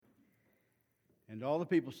And all the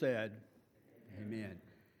people said, Amen.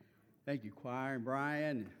 Thank you, choir and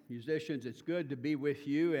Brian, musicians. It's good to be with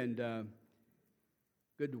you and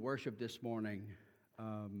good to worship this morning.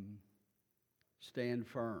 Stand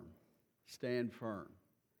firm. Stand firm.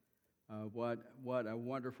 What a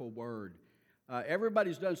wonderful word.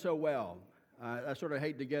 Everybody's done so well. I sort of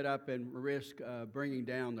hate to get up and risk bringing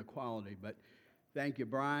down the quality, but thank you,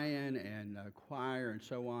 Brian and choir and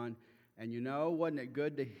so on. And you know, wasn't it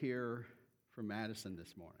good to hear from Madison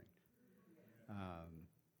this morning?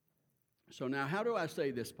 So now, how do I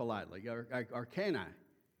say this politely, or can I?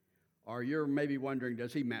 Or you're maybe wondering,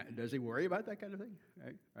 does he worry about that kind of thing?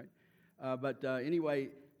 Right? But anyway,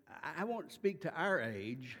 I won't speak to our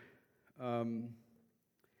age. So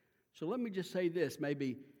let me just say this,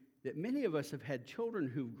 maybe, that many of us have had children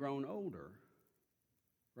who've grown older,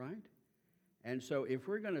 right? And so if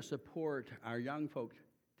we're going to support our young folks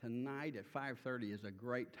tonight at 5:30 is a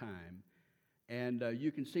great time. And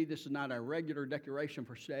you can see this is not our regular decoration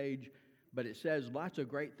for stage, but it says lots of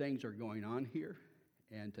great things are going on here,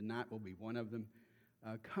 and tonight will be one of them.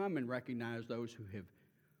 Come and recognize those who have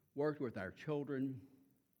worked with our children,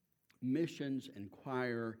 missions and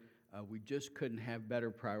choir. We just couldn't have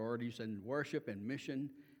better priorities than worship and mission,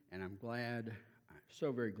 and I'm glad,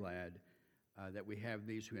 so very glad, that we have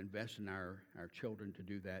these who invest in our children to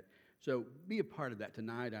do that. So be a part of that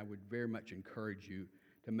tonight. I would very much encourage you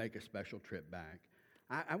to make a special trip back.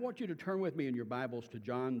 I want you to turn with me in your Bibles to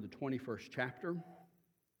John, the 21st chapter.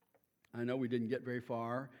 I know we didn't get very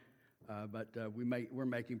far, but we're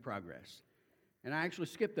making progress. And I actually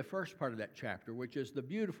skipped the first part of that chapter, which is the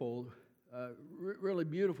beautiful, really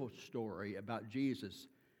beautiful story about Jesus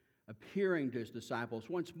appearing to his disciples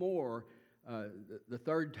once more, the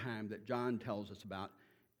third time that John tells us about,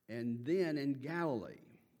 and then in Galilee.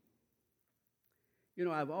 You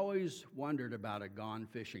know, I've always wondered about a gone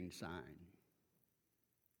fishing sign.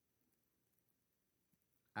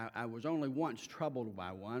 I was only once troubled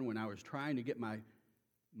by one when I was trying to get my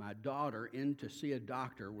daughter in to see a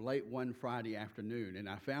doctor late one Friday afternoon, and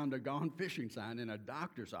I found a gone fishing sign in a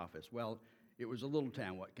doctor's office. Well, it was a little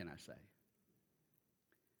town, what can I say?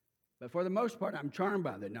 But for the most part, I'm charmed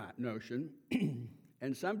by the notion,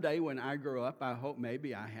 and someday when I grow up, I hope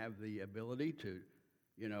maybe I have the ability to,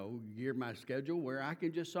 gear my schedule where I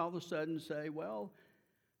can just all of a sudden say, well,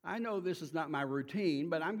 I know this is not my routine,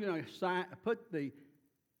 but I'm going to put the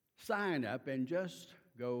sign up and just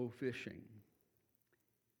go fishing.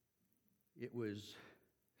 It was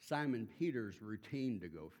Simon Peter's routine to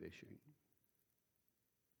go fishing.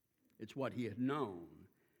 It's what he had known.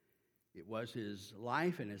 It was his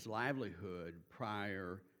life and his livelihood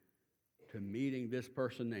prior to meeting this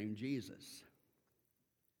person named Jesus.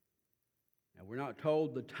 Now, we're not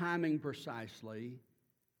told the timing precisely,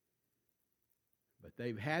 but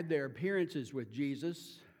they've had their appearances with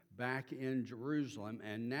Jesus back in Jerusalem,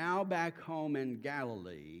 and now back home in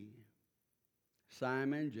Galilee,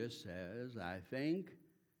 Simon just says, I think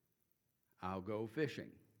I'll go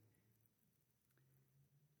fishing.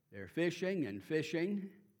 They're fishing,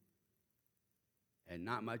 and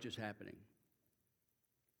not much is happening.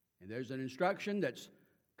 And there's an instruction that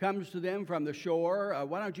comes to them from the shore.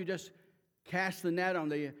 Why don't you just cast the net on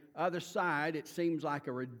the other side? It seems like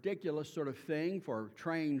a ridiculous sort of thing for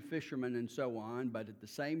trained fishermen and so on, but at the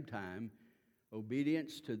same time,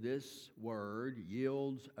 obedience to this word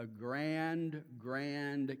yields a grand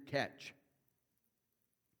catch.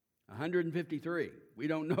 153. We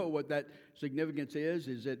don't know what that significance is.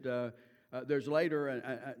 Is it? There's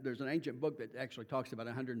an ancient book that actually talks about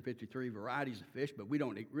 153 varieties of fish, but we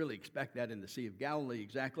don't really expect that in the Sea of Galilee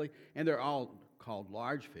exactly. And they're all called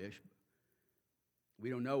large fish. We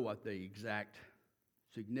don't know what the exact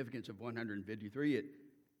significance of 153.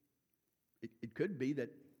 It could be that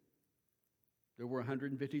there were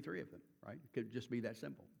 153 of them, right? It could just be that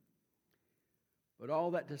simple. But all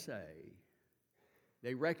that to say,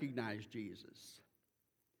 they recognize Jesus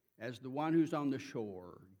as the one who's on the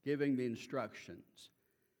shore, giving the instructions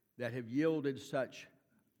that have yielded such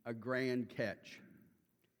a grand catch.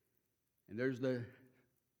 And there's the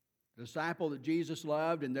disciple that Jesus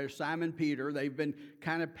loved, and there's Simon Peter. They've been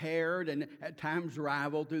kind of paired and at times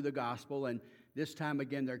rivaled through the gospel, and this time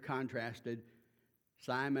again they're contrasted.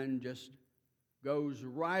 Simon just goes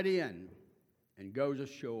right in and goes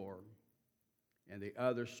ashore, and the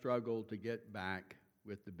others struggle to get back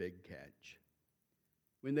with the big catch.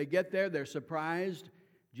 When they get there, they're surprised.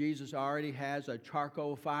 Jesus already has a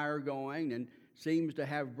charcoal fire going and seems to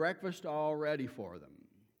have breakfast all ready for them.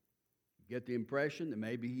 Get the impression that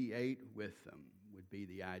maybe he ate with them, would be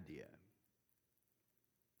the idea.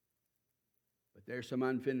 But there's some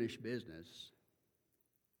unfinished business.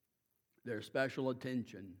 their special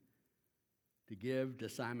attention to give to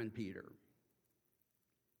Simon Peter.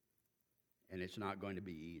 And it's not going to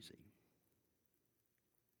be easy.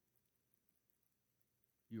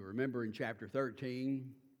 You remember in chapter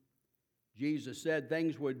 13, Jesus said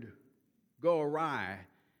things would go awry,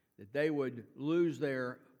 that they would lose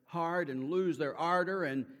their heart and lose their ardor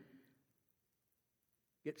and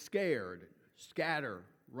get scared, scatter,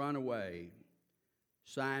 run away.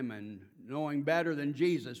 Simon, knowing better than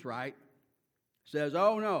Jesus, right, says,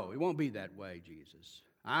 "Oh no, it won't be that way, Jesus.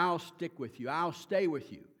 I'll stick with you. I'll stay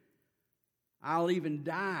with you. I'll even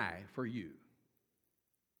die for you."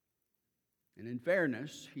 And in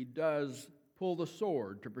fairness, he does pull the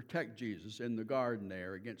sword to protect Jesus in the garden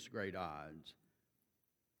there against great odds.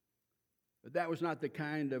 But that was not the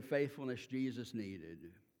kind of faithfulness Jesus needed.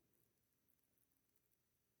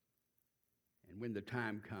 And when the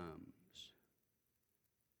time comes,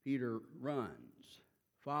 Peter runs,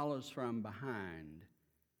 follows from behind,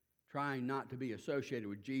 trying not to be associated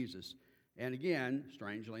with Jesus. And again,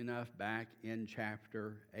 strangely enough, back in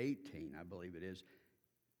chapter 18, I believe it is,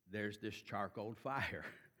 there's this charcoal fire.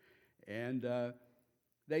 And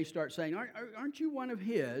they start saying, aren't you one of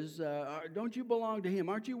his? Don't you belong to him?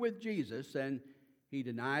 Aren't you with Jesus? And he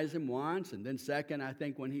denies him once, and then second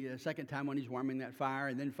time when he's warming that fire,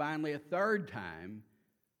 and then finally a third time.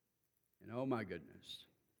 And oh my goodness,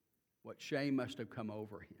 what shame must have come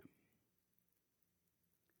over him.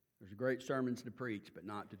 There's great sermons to preach, but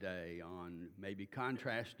not today, on maybe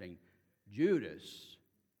contrasting Judas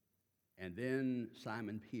and then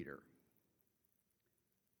Simon Peter.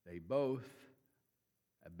 They both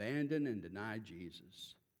abandoned and denied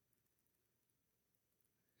Jesus.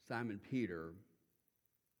 Simon Peter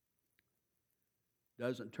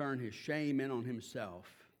doesn't turn his shame in on himself,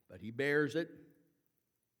 but he bears it.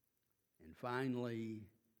 And finally,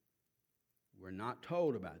 we're not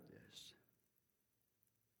told about this,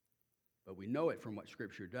 but we know it from what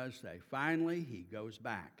Scripture does say. Finally, he goes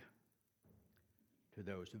back to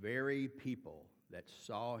those very people that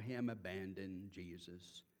saw him abandon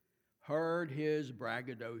Jesus, heard his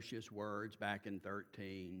braggadocious words back in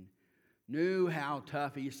 13, knew how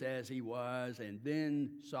tough he says he was, and then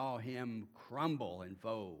saw him crumble and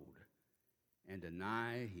fold and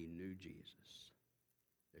deny he knew Jesus.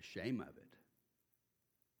 The shame of it.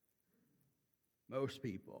 Most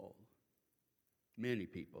people, many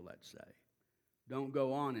people, let's say, don't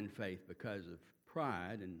go on in faith because of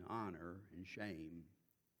pride and honor and shame.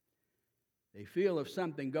 They feel if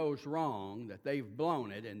something goes wrong that they've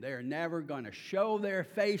blown it and they're never going to show their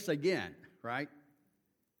face again, right?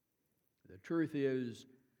 The truth is,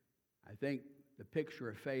 I think the picture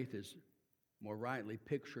of faith is more rightly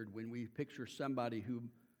pictured when we picture somebody who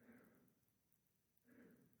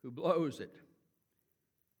blows it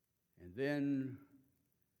and then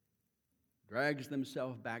drags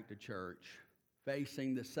themselves back to church,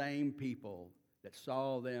 facing the same people that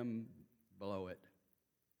saw them blow it.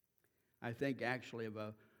 I think actually of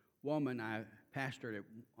a woman I pastored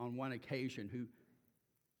on one occasion who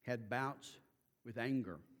had bouts with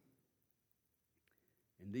anger.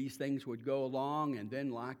 And these things would go along, and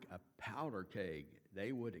then like a powder keg,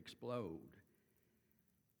 they would explode.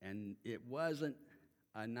 And it wasn't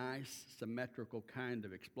a nice, symmetrical kind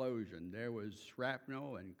of explosion. There was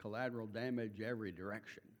shrapnel and collateral damage every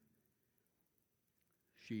direction.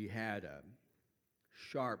 She had a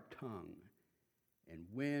sharp tongue. And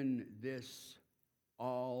when this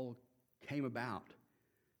all came about,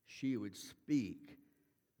 she would speak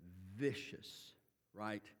vicious,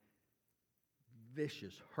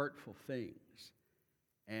 hurtful things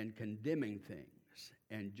and condemning things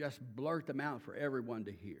and just blurt them out for everyone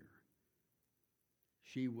to hear.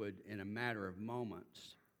 She would, in a matter of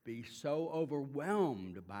moments, be so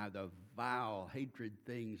overwhelmed by the vile, hateful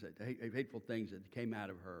things that came out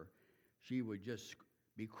of her, she would just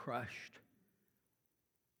be crushed.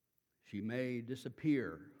 She may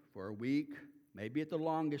disappear for a week, maybe at the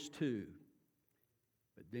longest 2,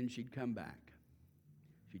 but then she'd come back.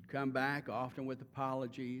 She'd come back, often with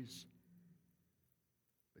apologies.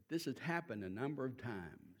 But this had happened a number of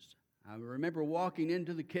times. I remember walking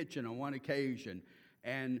into the kitchen on one occasion,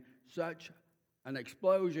 and such an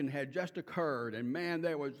explosion had just occurred, and man,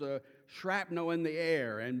 there was a shrapnel in the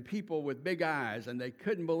air, and people with big eyes, and they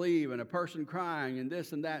couldn't believe, and a person crying, and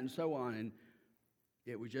this and that, and so on, and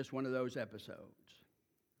it was just one of those episodes.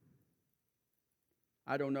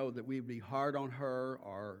 I don't know that we'd be hard on her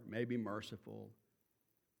or maybe merciful.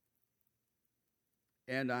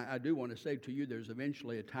 And I do want to say to you, there's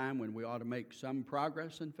eventually a time when we ought to make some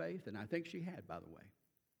progress in faith, and I think she had, by the way.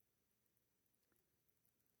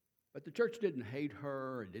 But the church didn't hate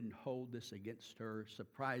her and didn't hold this against her.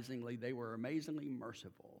 Surprisingly, they were amazingly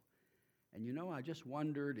merciful. And you know, I just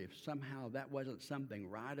wondered if somehow that wasn't something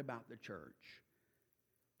right about the church.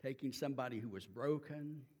 Taking somebody who was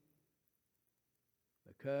broken,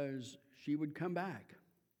 because she would come back.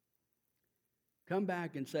 Come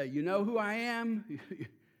back and say, you know who I am?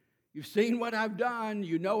 You've seen what I've done.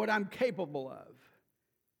 You know what I'm capable of.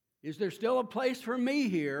 Is there still a place for me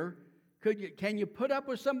here? Can you put up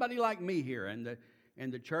with somebody like me here? And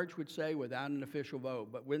the church would say, without an official vote,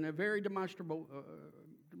 but in a very demonstrative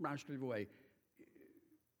way,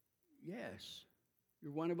 yes,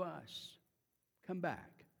 you're one of us. Come back.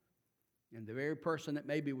 And the very person that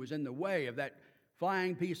maybe was in the way of that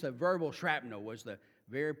flying piece of verbal shrapnel was the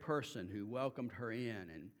very person who welcomed her in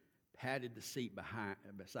and patted the seat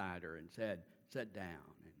beside her and said, sit down.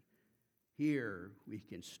 And here we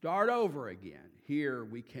can start over again. Here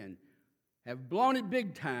we can have blown it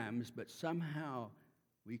big times, but somehow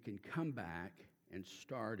we can come back and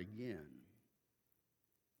start again.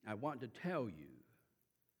 I want to tell you,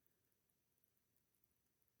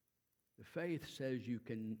 the faith says you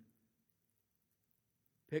can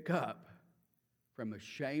pick up from a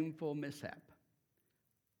shameful mishap,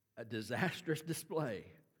 a disastrous display,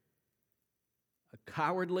 a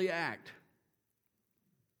cowardly act.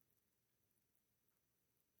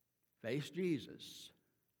 Face Jesus.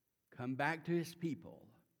 Come back to his people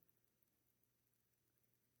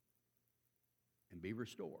and be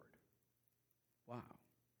restored. Wow.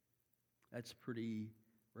 That's pretty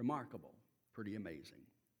remarkable, pretty amazing.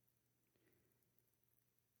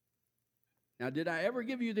 Now, did I ever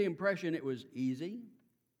give you the impression it was easy?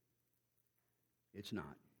 It's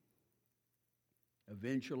not.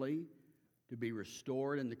 Eventually, to be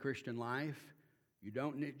restored in the Christian life, you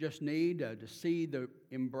don't just need to see the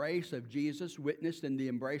embrace of Jesus witnessed in the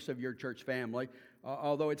embrace of your church family.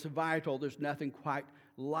 Although it's vital, there's nothing quite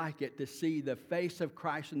like it to see the face of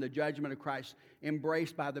Christ and the judgment of Christ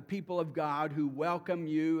embraced by the people of God who welcome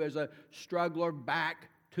you as a struggler back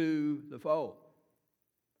to the fold.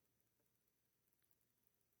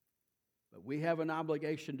 But we have an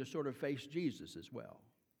obligation to sort of face Jesus as well.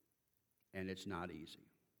 And it's not easy.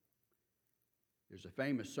 There's a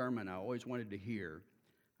famous sermon I always wanted to hear.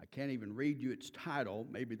 I can't even read you its title.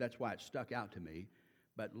 Maybe that's why it stuck out to me.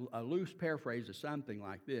 But a loose paraphrase of something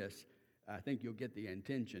like this, I think you'll get the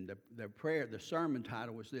intention. The sermon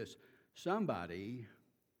title was this: somebody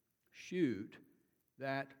shoot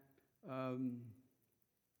that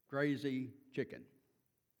crazy chicken.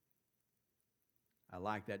 I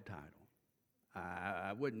like that title.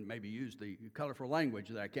 I wouldn't maybe use the colorful language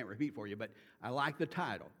that I can't repeat for you, but I like the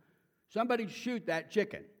title. Somebody shoot that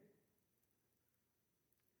chicken.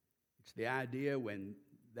 It's the idea when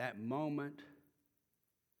that moment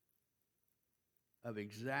of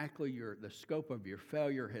exactly the scope of your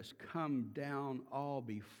failure has come down all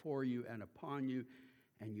before you and upon you,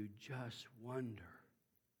 and you just wonder,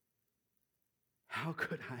 how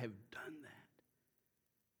could I have done that?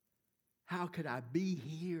 How could I be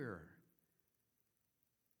here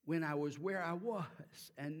when I was where I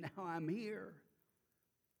was and now I'm here?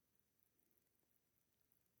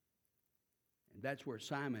 And that's where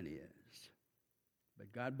Simon is.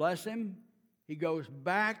 But God bless him. He goes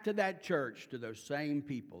back to that church, to those same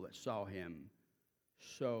people that saw him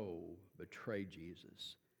so betray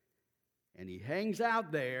Jesus. And he hangs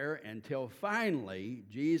out there until finally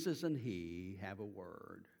Jesus and he have a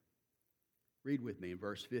word. Read with me in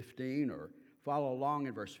verse 15, or follow along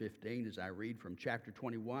in verse 15 as I read from chapter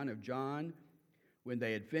 21 of John. When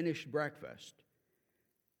they had finished breakfast,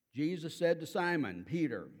 Jesus said to Simon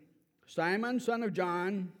Peter, "Simon, son of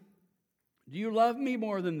John, do you love me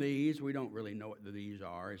more than these?" We don't really know what these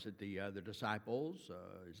are. Is it the disciples?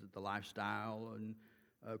 Is it the lifestyle and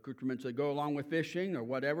accoutrements that go along with fishing or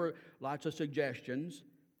whatever? Lots of suggestions.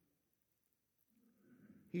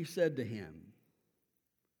 He said to him,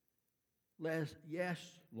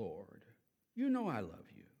 "Yes, Lord, you know I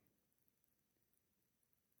love you."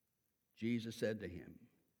 Jesus said to him,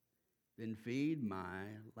 "Then feed my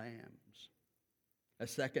lambs." A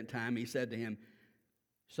second time he said to him,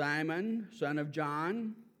 "Simon, son of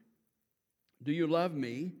John, do you love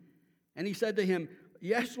me?" And he said to him,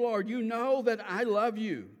 "Yes, Lord, you know that I love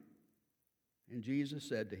you." And Jesus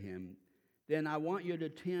said to him, "Then I want you to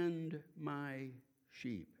tend my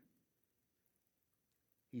sheep."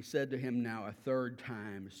 He said to him now a third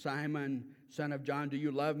time, "Simon, son of John, do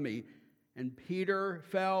you love me?" And Peter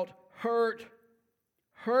felt hurt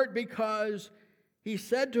because he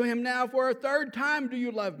said to him now for a third time, "Do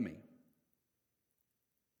you love me?"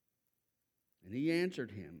 And he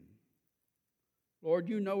answered him, "Lord,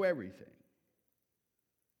 you know everything.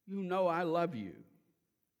 You know I love you.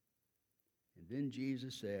 And then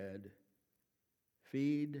Jesus said,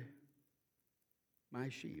 feed my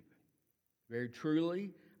sheep. Very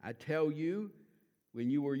truly, I tell you, when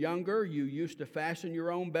you were younger, you used to fasten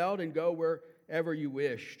your own belt and go wherever you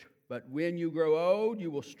wished. But when you grow old,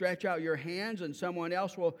 you will stretch out your hands, and someone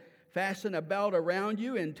else will fasten a belt around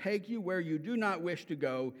you and take you where you do not wish to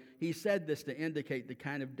go. He said this to indicate the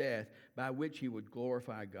kind of death by which he would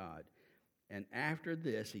glorify God. And after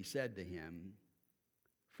this, he said to him,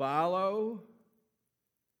 Follow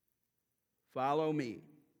me.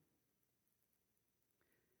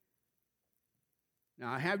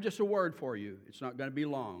 Now, I have just a word for you. It's not going to be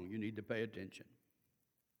long. You need to pay attention.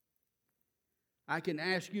 I can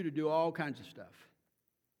ask you to do all kinds of stuff.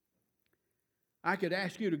 I could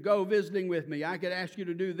ask you to go visiting with me. I could ask you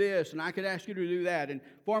to do this, and I could ask you to do that, and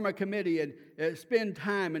form a committee, and spend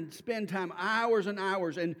time, hours and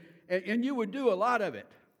hours, and you would do a lot of it.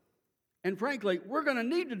 And frankly, we're going to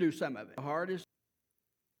need to do some of it. The hardest.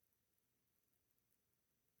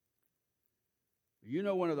 You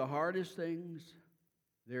know, one of the hardest things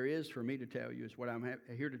there is for me to tell you is what I'm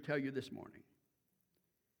here to tell you this morning.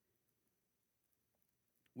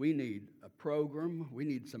 We need a program. We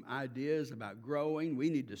need some ideas about growing.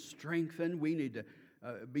 We need to strengthen. We need to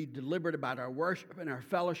be deliberate about our worship and our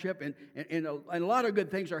fellowship. And a lot of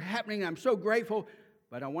good things are happening. I'm so grateful.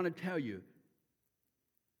 But I want to tell you,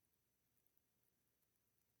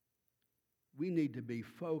 we need to be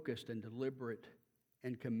focused and deliberate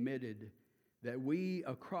and committed that we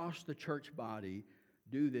across the church body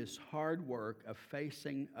do this hard work of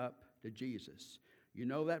facing up to Jesus. You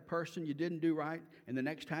know that person you didn't do right, and the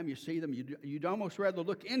next time you see them, you'd almost rather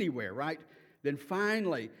look anywhere, right? Then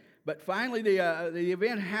finally the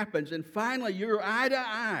event happens, and finally you're eye to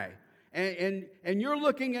eye, and you're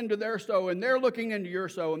looking into their soul, and they're looking into your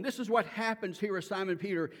soul, and this is what happens here with Simon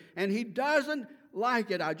Peter, and he doesn't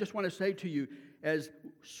like it. I just want to say to you, as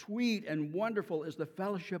sweet and wonderful as the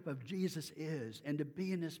fellowship of Jesus is, and to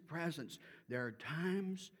be in his presence, there are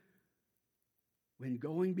times when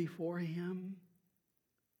going before him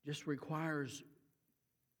just requires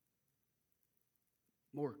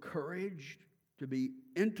more courage to be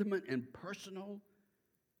intimate and personal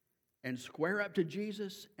and square up to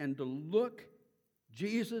Jesus and to look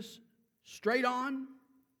Jesus straight on.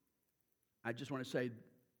 I just want to say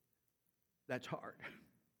that's hard.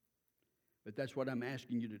 But that's what I'm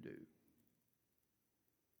asking you to do.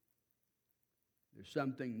 There's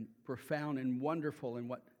something profound and wonderful in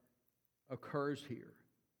what occurs here.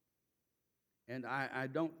 And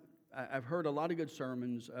I've heard a lot of good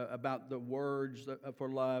sermons about the words for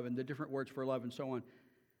love and the different words for love and so on.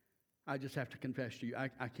 I just have to confess to you,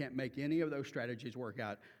 I can't make any of those strategies work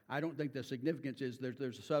out. I don't think the significance is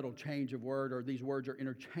there's a subtle change of word or these words are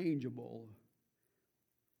interchangeable.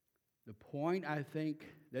 The point, I think,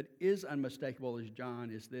 that is unmistakable as John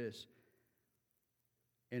is this,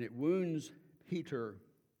 and it wounds Peter,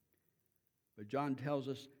 but John tells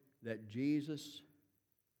us that Jesus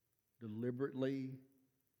deliberately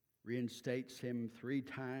reinstates him 3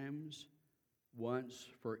 times, once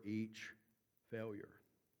for each failure.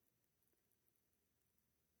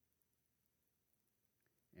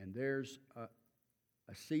 And there's a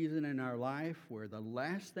season in our life where the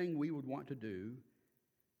last thing we would want to do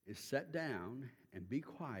is sit down and be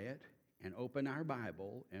quiet and open our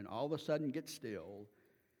Bible and all of a sudden get still.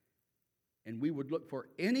 And we would look for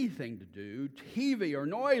anything to do, TV or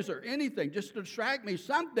noise or anything, just to distract me,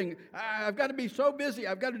 something. I've got to be so busy,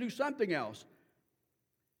 I've got to do something else.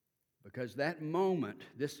 Because that moment,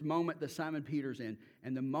 this moment that Simon Peter's in,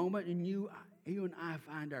 and the moment you and I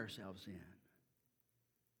find ourselves in,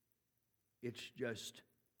 it's just,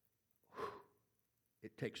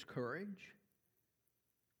 it takes courage.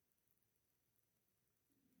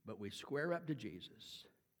 But we square up to Jesus,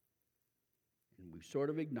 and we sort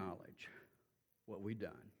of acknowledge what we've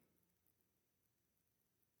done.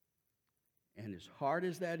 And as hard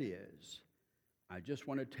as that is, I just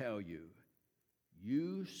want to tell you,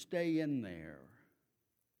 you stay in there,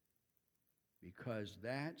 because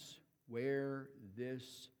that's where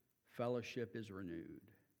this fellowship is renewed.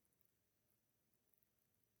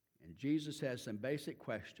 And Jesus has some basic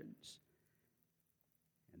questions,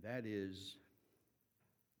 and that is,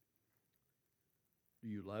 do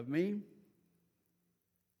you love me?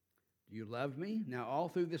 Do you love me? Now, all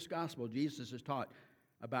through this gospel, Jesus has taught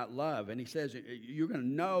about love, and he says you're going to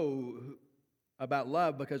know about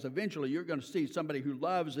love because eventually you're going to see somebody who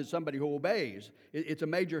loves is somebody who obeys. It's a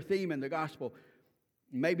major theme in the gospel.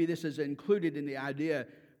 Maybe this is included in the idea,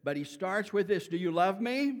 but he starts with this, do you love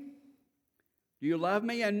me? Do you love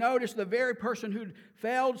me? And notice the very person who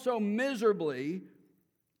failed so miserably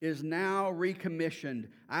is now recommissioned.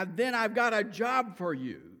 Then I've got a job for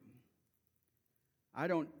you. I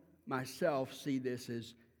don't myself see this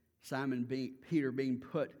as Peter being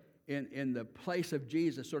put in the place of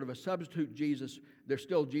Jesus, sort of a substitute Jesus. There's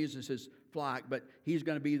still Jesus' flock, but he's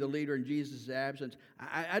going to be the leader in Jesus' absence.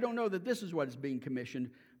 I don't know that this is what is being commissioned,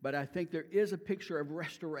 but I think there is a picture of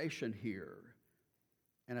restoration here.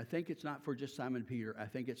 And I think it's not for just Simon Peter. I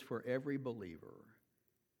think it's for every believer.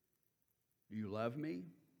 Do you love me?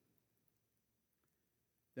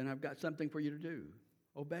 Then I've got something for you to do.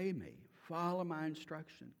 Obey me. Follow my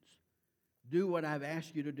instructions. Do what I've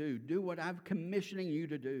asked you to do. Do what I'm commissioning you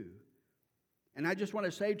to do. And I just want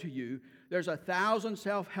to say to you, there's 1,000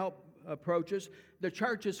 self-help approaches. The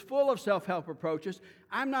church is full of self-help approaches.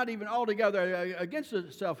 I'm not even altogether against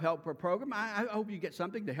the self-help program. I hope you get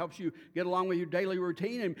something that helps you get along with your daily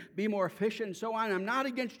routine and be more efficient and so on. I'm not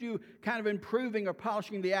against you kind of improving or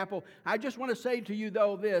polishing the apple. I just want to say to you,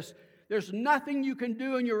 though, this. There's nothing you can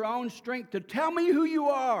do in your own strength to tell me who you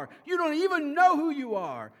are. You don't even know who you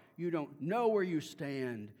are. You don't know where you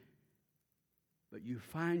stand. But you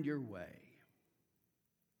find your way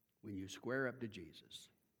when you square up to Jesus.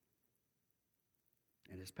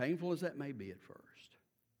 And as painful as that may be at first,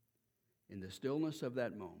 in the stillness of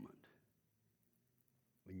that moment,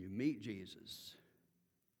 when you meet Jesus,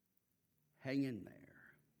 hang in there.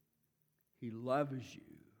 He loves you.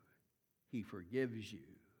 He forgives you.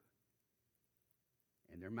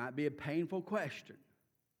 And there might be a painful question.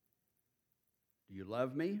 Do you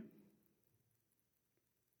love me?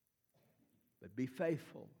 But be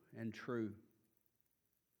faithful and true.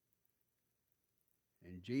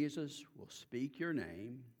 And Jesus will speak your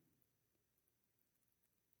name,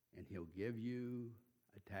 and he'll give you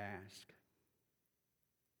a task.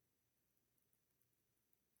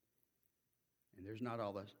 And there's not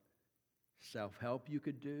all the self-help you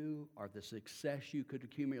could do or the success you could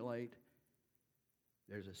accumulate.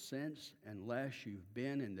 There's a sense, unless you've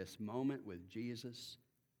been in this moment with Jesus,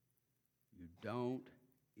 you don't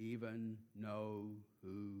even know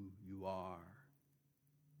who you are.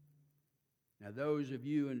 Now, those of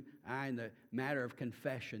you and I, in the matter of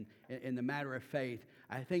confession, in the matter of faith,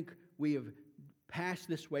 I think we have passed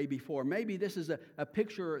this way before. Maybe this is a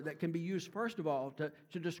picture that can be used, first of all,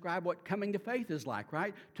 to describe what coming to faith is like,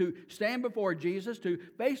 right? To stand before Jesus, to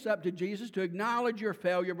face up to Jesus, to acknowledge your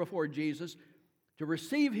failure before Jesus, to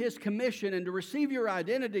receive his commission and to receive your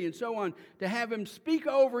identity and so on, to have him speak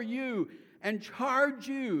over you and charge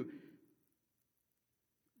you.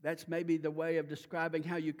 That's maybe the way of describing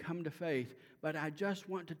how you come to faith. But I just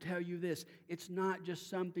want to tell you this. It's not just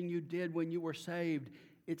something you did when you were saved.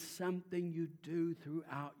 It's something you do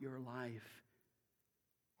throughout your life.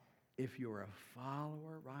 If you're a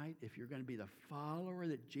follower, right? If you're going to be the follower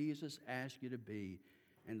that Jesus asked you to be.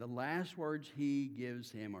 And the last words he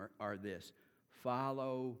gives him are this.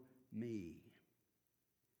 Follow me.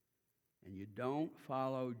 And you don't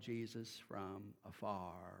follow Jesus from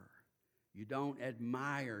afar. You don't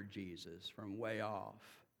admire Jesus from way off.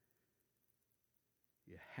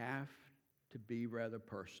 You have to be rather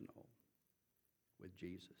personal with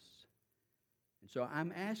Jesus. And so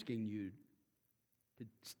I'm asking you to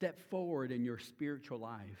step forward in your spiritual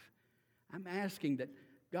life. I'm asking that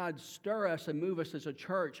God stir us and move us as a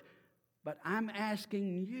church. But I'm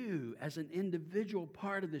asking you, as an individual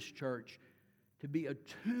part of this church, to be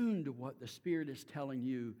attuned to what the Spirit is telling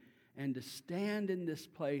you and to stand in this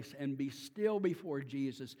place and be still before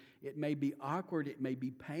Jesus. It may be awkward, it may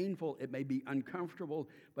be painful, it may be uncomfortable,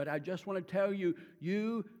 but I just want to tell you,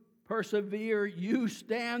 you persevere, you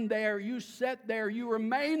stand there, you sit there, you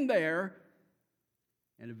remain there,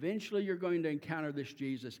 and eventually you're going to encounter this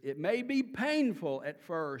Jesus. It may be painful at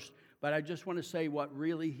first, but I just want to say what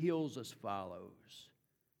really heals us follows.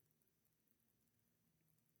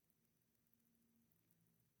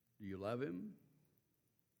 Do you love him?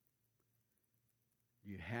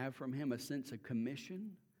 Do you have from him a sense of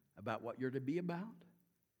commission about what you're to be about?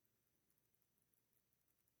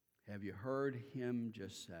 Have you heard him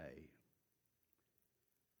just say,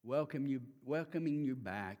 welcoming you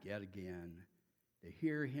back yet again, to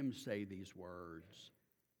hear him say these words,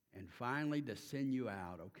 and finally to send you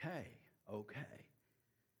out, okay,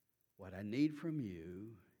 what I need from you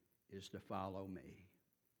is to follow me.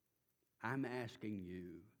 I'm asking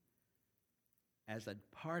you, as a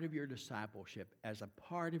part of your discipleship, as a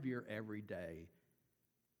part of your everyday,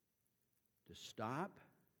 to stop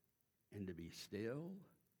and to be still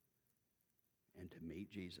and to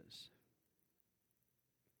meet Jesus.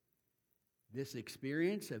 This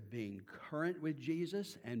experience of being current with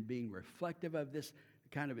Jesus and being reflective of this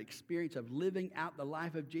kind of experience of living out the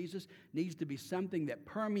life of Jesus needs to be something that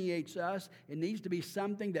permeates us. It needs to be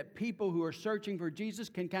something that people who are searching for Jesus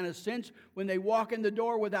can kind of sense when they walk in the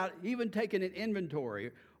door without even taking an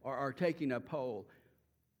inventory or taking a poll.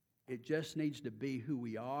 It just needs to be who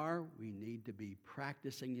we are. We need to be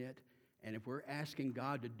practicing it. And if we're asking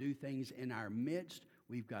God to do things in our midst,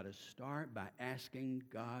 we've got to start by asking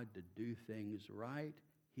God to do things right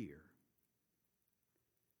here.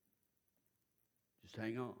 Just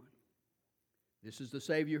hang on. This is the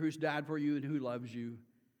Savior who's died for you and who loves you.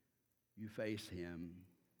 You face Him.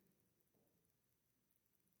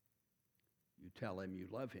 You tell Him you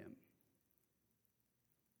love Him.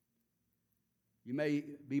 You may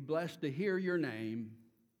be blessed to hear your name,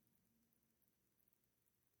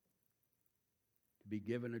 to be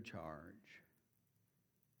given a charge.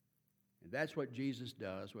 And that's what Jesus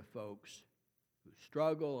does with folks who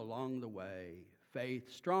struggle along the way.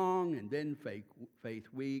 Faith strong and then faith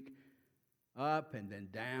weak, up and then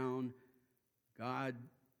down. God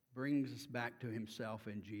brings us back to Himself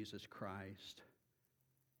in Jesus Christ.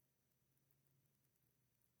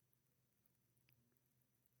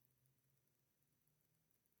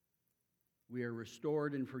 We are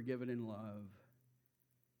restored and forgiven in love,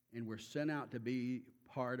 and we're sent out to be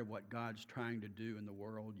part of what God's trying to do in the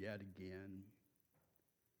world yet again.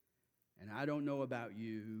 And I don't know about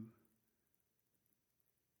you,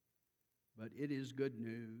 but it is good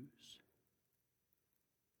news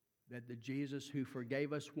that the Jesus who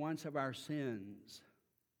forgave us once of our sins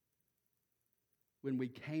when we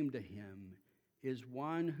came to Him is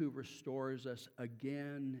one who restores us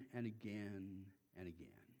again and again and again.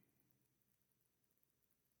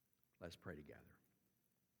 Let's pray together.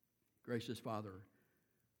 Gracious Father,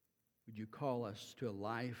 would you call us to a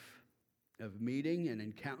life of meeting and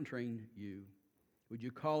encountering you? Would you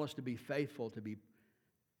call us to be faithful, to be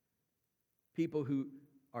people who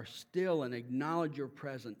are still and acknowledge your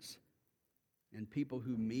presence, and people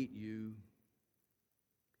who meet you.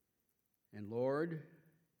 And Lord,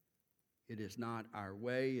 it is not our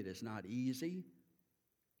way, it is not easy.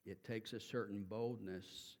 It takes a certain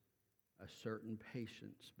boldness, a certain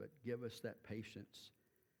patience, but give us that patience.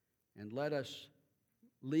 And let us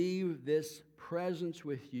leave this presence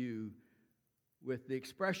with you with the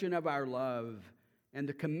expression of our love and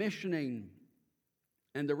the commissioning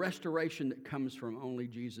and the restoration that comes from only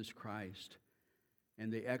Jesus Christ,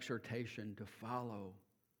 and the exhortation to follow,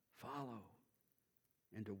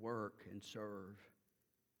 and to work and serve.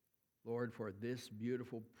 Lord, for this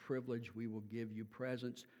beautiful privilege we will give you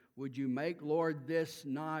presence. Would you make, Lord, this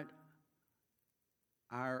not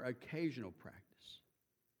our occasional practice,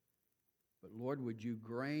 but Lord, would you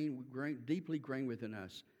deeply grain within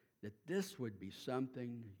us that this would be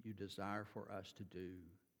something you desire for us to do.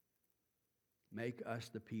 Make us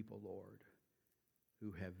the people, Lord,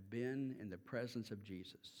 who have been in the presence of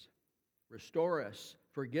Jesus. Restore us.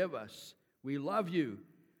 Forgive us. We love you.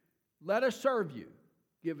 Let us serve you.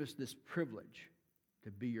 Give us this privilege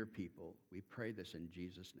to be your people. We pray this in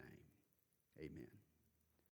Jesus' name. Amen.